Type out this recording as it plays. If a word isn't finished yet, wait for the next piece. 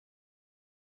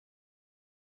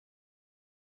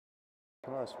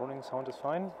Tomorrow's running sound is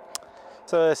fine.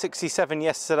 So 67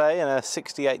 yesterday and a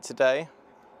 68 today.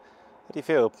 How do you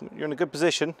feel? You're in a good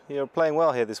position. You're playing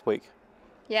well here this week.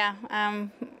 Yeah,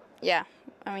 yeah.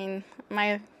 I mean,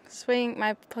 my swing,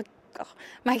 my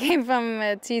game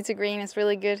from tee to green is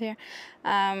really good here.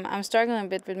 I'm struggling a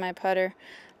bit with my putter,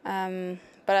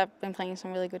 but I've been playing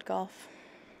some really good golf.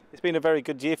 It's been a very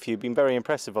good year for you. You've been very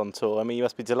impressive on tour. I mean, you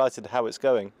must be delighted how it's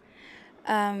going.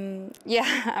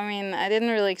 Yeah, I mean, I didn't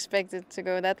really expect it to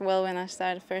go that well when I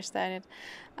first started,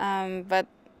 but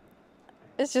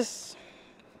it's just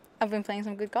I've been playing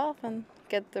some good golf and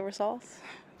get the results.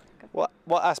 What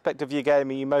aspect of your game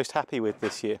are you most happy with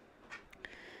this year?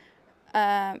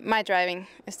 My driving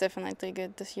is definitely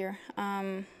good this year.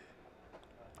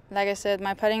 Like I said,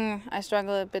 my putting I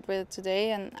struggle a bit with it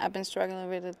today, and I've been struggling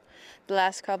with it the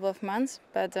last couple of months,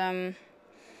 but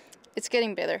it's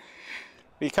getting better.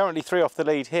 You're currently 3 off the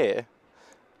lead here.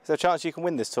 Is there a chance you can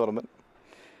win this tournament?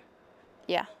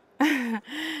 Yeah.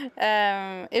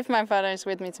 If my father is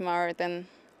with me tomorrow, then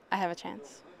I have a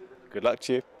chance. Good luck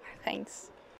to you.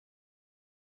 Thanks.